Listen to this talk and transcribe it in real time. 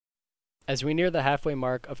As we near the halfway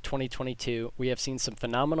mark of 2022, we have seen some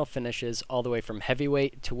phenomenal finishes all the way from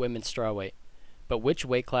heavyweight to women's strawweight. But which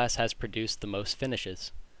weight class has produced the most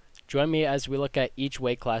finishes? Join me as we look at each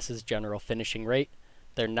weight class's general finishing rate,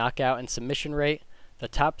 their knockout and submission rate, the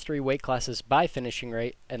top 3 weight classes by finishing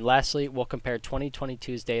rate, and lastly, we'll compare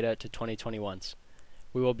 2022's data to 2021's.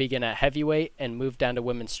 We will begin at heavyweight and move down to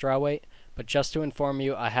women's strawweight, but just to inform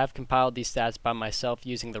you, I have compiled these stats by myself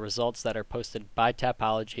using the results that are posted by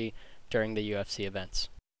Tapology during the UFC events.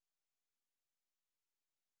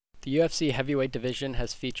 The UFC heavyweight division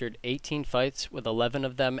has featured 18 fights, with 11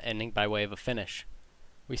 of them ending by way of a finish.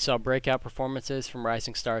 We saw breakout performances from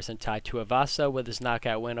rising stars in Tai Tuivasa with his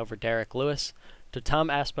knockout win over Derek Lewis, to Tom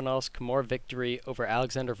Aspinall's Kimura victory over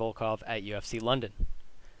Alexander Volkov at UFC London.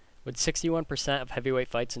 With 61% of heavyweight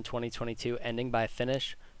fights in 2022 ending by a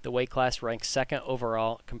finish, the weight class ranks second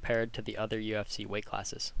overall compared to the other UFC weight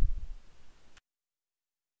classes.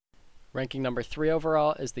 Ranking number 3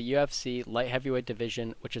 overall is the UFC light heavyweight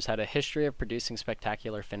division, which has had a history of producing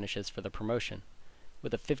spectacular finishes for the promotion.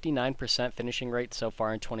 With a 59% finishing rate so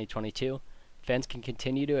far in 2022, fans can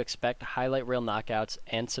continue to expect highlight reel knockouts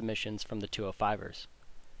and submissions from the 205ers.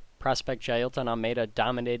 Prospect Jailton Almeida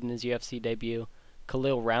dominated in his UFC debut,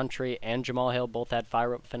 Khalil Roundtree and Jamal Hill both had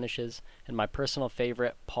fire-up finishes, and my personal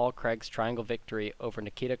favorite, Paul Craig's triangle victory over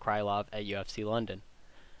Nikita Krylov at UFC London.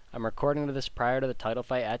 I'm recording this prior to the title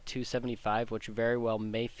fight at 275, which very well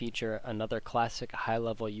may feature another classic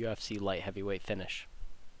high-level UFC light heavyweight finish.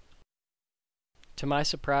 To my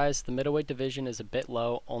surprise, the middleweight division is a bit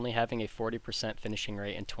low, only having a 40% finishing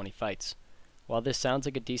rate in 20 fights. While this sounds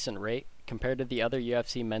like a decent rate, compared to the other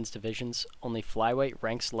UFC men's divisions, only flyweight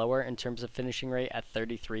ranks lower in terms of finishing rate at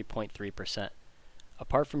 33.3%.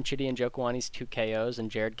 Apart from Chidi Njokuani's 2 KOs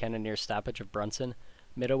and Jared Cannonier's stoppage of Brunson,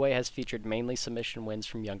 middleweight has featured mainly submission wins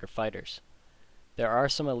from younger fighters. There are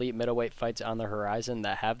some elite middleweight fights on the horizon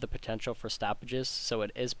that have the potential for stoppages, so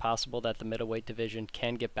it is possible that the middleweight division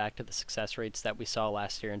can get back to the success rates that we saw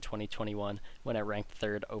last year in 2021 when it ranked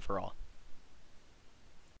 3rd overall.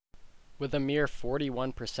 With a mere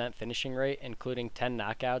 41% finishing rate, including 10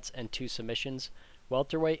 knockouts and 2 submissions,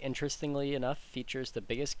 welterweight interestingly enough features the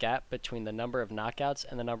biggest gap between the number of knockouts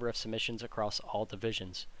and the number of submissions across all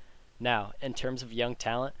divisions. Now, in terms of young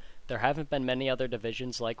talent, there haven't been many other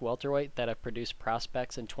divisions like welterweight that have produced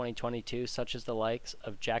prospects in 2022 such as the likes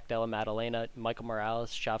of Jack Della Maddalena, Michael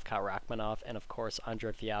Morales, Shavkat Rakhmonov, and of course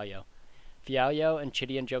Andre Fialho. Fialho and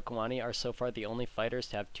Chidi Njokuani are so far the only fighters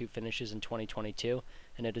to have 2 finishes in 2022,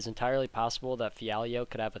 and it is entirely possible that Fialho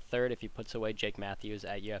could have a 3rd if he puts away Jake Matthews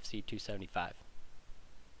at UFC 275.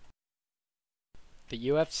 The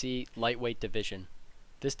UFC lightweight division.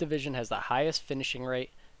 This division has the highest finishing rate,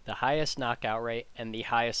 the highest knockout rate, and the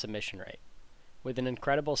highest submission rate. With an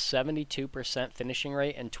incredible 72% finishing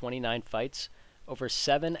rate in 29 fights, over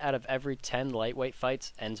 7 out of every 10 lightweight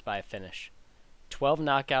fights ends by a finish. 12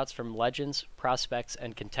 knockouts from legends, prospects,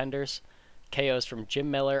 and contenders, KOs from Jim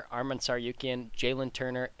Miller, Arman Tsarukyan, Jalen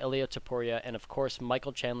Turner, Ilia Topuria, and of course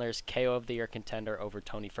Michael Chandler's KO of the Year contender over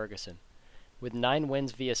Tony Ferguson. With 9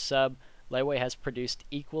 wins via sub, lightweight has produced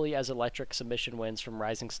equally as electric submission wins from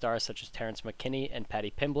rising stars such as Terrence McKinney and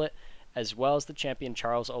Paddy Pimblett, as well as the champion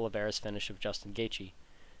Charles Oliveira's finish of Justin Gaethje.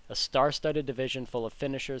 A star-studded division full of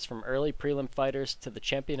finishers from early prelim fighters to the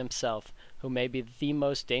champion himself, who may be the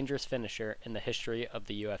most dangerous finisher in the history of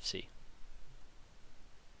the UFC.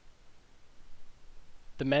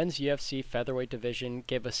 The men's UFC featherweight division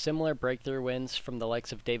gave us similar breakthrough wins from the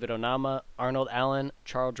likes of David Onama, Arnold Allen,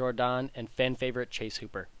 Charles Jourdain, and fan favorite Chase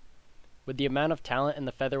Hooper. With the amount of talent in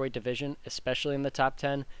the featherweight division, especially in the top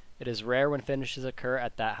 10, it is rare when finishes occur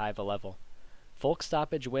at that high of a level. Volk's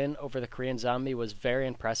stoppage win over the Korean Zombie was very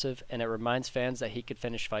impressive, and it reminds fans that he could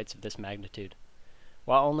finish fights of this magnitude.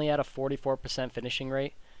 While only at a 44% finishing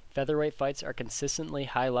rate, featherweight fights are consistently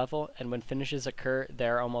high level, and when finishes occur, they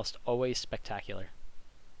are almost always spectacular.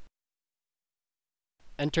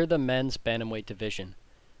 Enter the men's bantamweight division,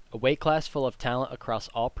 a weight class full of talent across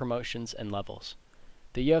all promotions and levels.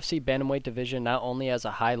 The UFC bantamweight division not only has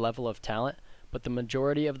a high level of talent, but the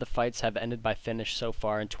majority of the fights have ended by finish so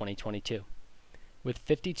far in 2022. With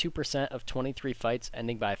 52% of 23 fights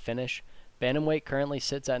ending by a finish, bantamweight currently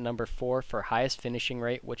sits at number 4 for highest finishing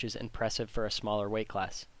rate, which is impressive for a smaller weight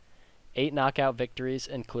class. 8 knockout victories,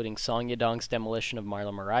 including Song Yadong's demolition of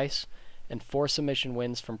Marlon Moraes, and 4 submission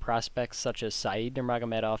wins from prospects such as Said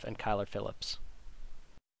Nurmagomedov and Kyler Phillips.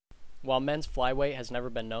 While men's flyweight has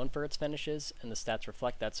never been known for its finishes, and the stats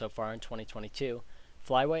reflect that so far in 2022,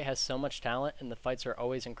 flyweight has so much talent and the fights are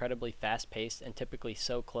always incredibly fast-paced and typically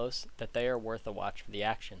so close that they are worth a watch for the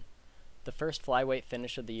action. The first flyweight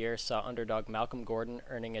finish of the year saw underdog Malcolm Gordon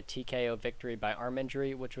earning a TKO victory by arm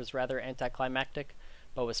injury, which was rather anticlimactic,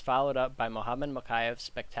 but was followed up by Mohamed Mokaev's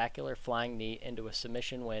spectacular flying knee into a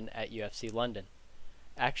submission win at UFC London.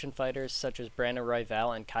 Action fighters such as Brandon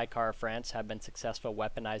Royval and Kai Kara-France have been successful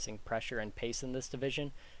weaponizing pressure and pace in this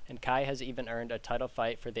division, and Kai has even earned a title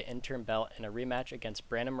fight for the interim belt in a rematch against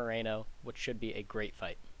Brandon Moreno, which should be a great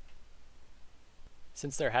fight.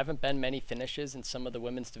 Since there haven't been many finishes in some of the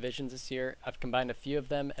women's divisions this year, I've combined a few of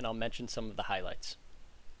them and I'll mention some of the highlights.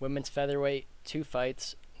 Women's featherweight, 2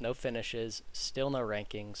 fights, no finishes, still no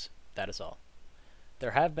rankings, that is all.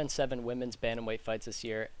 There have been 7 women's bantamweight fights this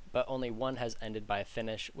year, but only one has ended by a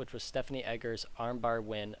finish, which was Stephanie Egger's armbar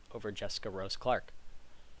win over Jessica Rose Clark.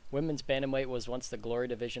 Women's bantamweight was once the glory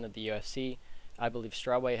division of the UFC. I believe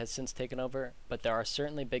strawweight has since taken over, but there are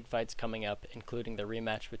certainly big fights coming up, including the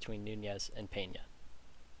rematch between Nunes and Pena.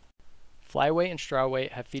 Flyweight and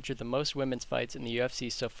strawweight have featured the most women's fights in the UFC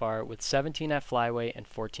so far, with 17 at flyweight and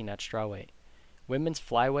 14 at strawweight. Women's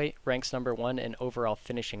flyweight ranks number 1 in overall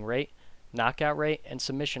finishing rate, knockout rate, and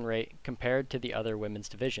submission rate compared to the other women's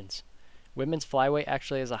divisions. Women's flyweight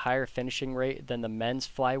actually has a higher finishing rate than the men's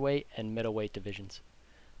flyweight and middleweight divisions.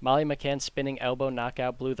 Molly McCann's spinning elbow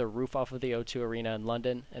knockout blew the roof off of the O2 Arena in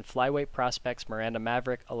London, and flyweight prospects Miranda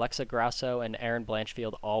Maverick, Alexa Grasso, and Erin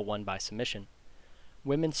Blanchfield all won by submission.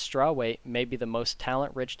 Women's strawweight may be the most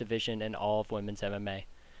talent-rich division in all of women's MMA.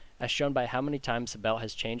 As shown by how many times the belt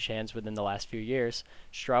has changed hands within the last few years,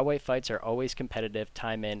 strawweight fights are always competitive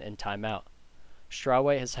time in and time out.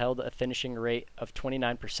 Strawweight has held a finishing rate of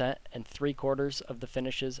 29%, and 3/4 of the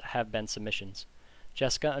finishes have been submissions.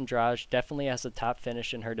 Jessica Andrade definitely has the top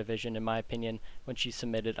finish in her division in my opinion when she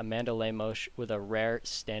submitted Amanda Lemos with a rare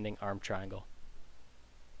standing arm triangle.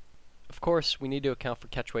 Of course, we need to account for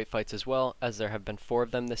catchweight fights as well, as there have been 4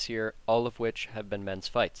 of them this year, all of which have been men's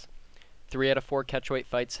fights. 3 out of 4 catchweight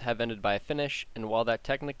fights have ended by a finish, and while that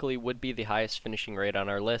technically would be the highest finishing rate on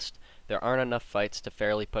our list, there aren't enough fights to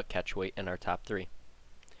fairly put catchweight in our top 3.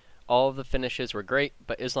 All of the finishes were great,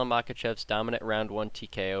 but Islam Makhachev's dominant round 1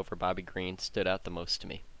 TKO over Bobby Green stood out the most to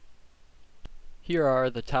me. Here are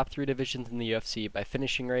the top 3 divisions in the UFC by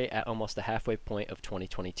finishing rate at almost the halfway point of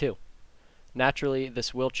 2022. Naturally,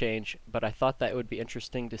 this will change, but I thought that it would be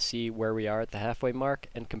interesting to see where we are at the halfway mark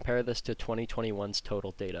and compare this to 2021's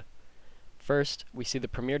total data. First, we see the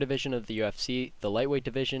premier division of the UFC, the lightweight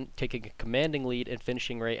division, taking a commanding lead in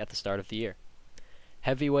finishing rate at the start of the year.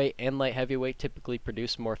 Heavyweight and light heavyweight typically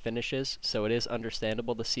produce more finishes, so it is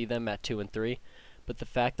understandable to see them at 2 and 3, but the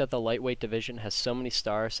fact that the lightweight division has so many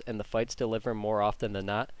stars and the fights deliver more often than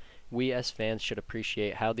not, we as fans should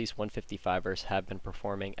appreciate how these 155ers have been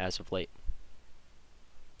performing as of late.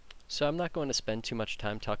 So I'm not going to spend too much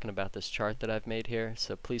time talking about this chart that I've made here,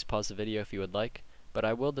 so please pause the video if you would like, but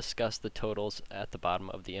I will discuss the totals at the bottom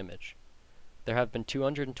of the image. There have been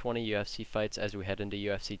 220 UFC fights as we head into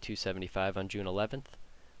UFC 275 on June 11th.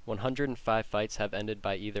 105 fights have ended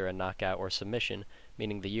by either a knockout or submission,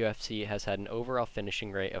 meaning the UFC has had an overall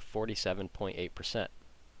finishing rate of 47.8%.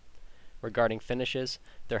 Regarding finishes,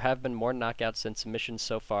 there have been more knockouts than submissions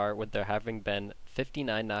so far, with there having been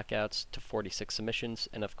 59 knockouts to 46 submissions,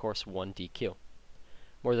 and of course 1 DQ.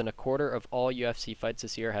 More than a quarter of all UFC fights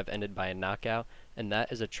this year have ended by a knockout, and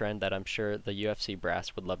that is a trend that I'm sure the UFC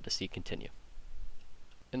brass would love to see continue.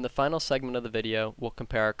 In the final segment of the video, we'll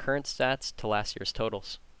compare our current stats to last year's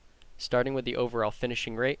totals. Starting with the overall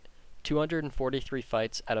finishing rate, 243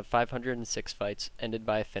 fights out of 506 fights ended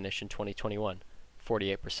by a finish in 2021,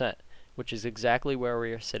 48%, which is exactly where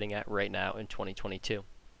we are sitting at right now in 2022.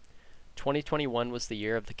 2021 was the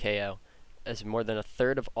year of the KO, as more than a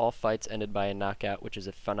third of all fights ended by a knockout, which is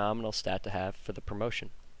a phenomenal stat to have for the promotion.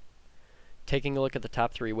 Taking a look at the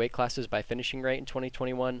top 3 weight classes by finishing rate in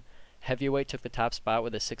 2021, heavyweight took the top spot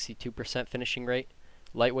with a 62% finishing rate,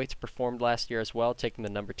 lightweights performed last year as well, taking the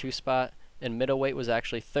number 2 spot, and middleweight was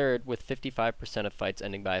actually third with 55% of fights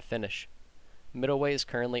ending by a finish. Middleweight is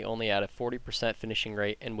currently only at a 40% finishing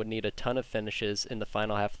rate and would need a ton of finishes in the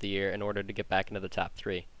final half of the year in order to get back into the top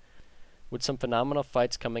 3. With some phenomenal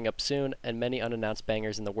fights coming up soon and many unannounced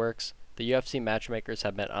bangers in the works, the UFC matchmakers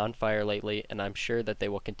have been on fire lately, and I'm sure that they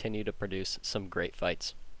will continue to produce some great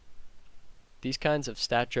fights. These kinds of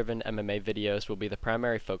stat-driven MMA videos will be the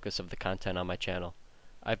primary focus of the content on my channel.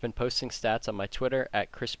 I've been posting stats on my Twitter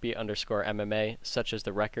at crispy_MMA, such as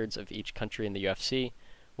the records of each country in the UFC,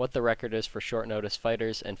 what the record is for short notice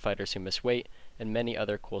fighters and fighters who miss weight, and many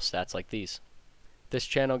other cool stats like these. This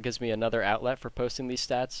channel gives me another outlet for posting these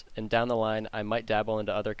stats, and down the line I might dabble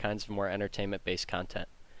into other kinds of more entertainment-based content.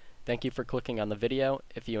 Thank you for clicking on the video.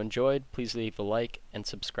 If you enjoyed, please leave a like and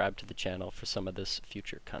subscribe to the channel for some of this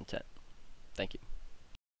future content. Thank you.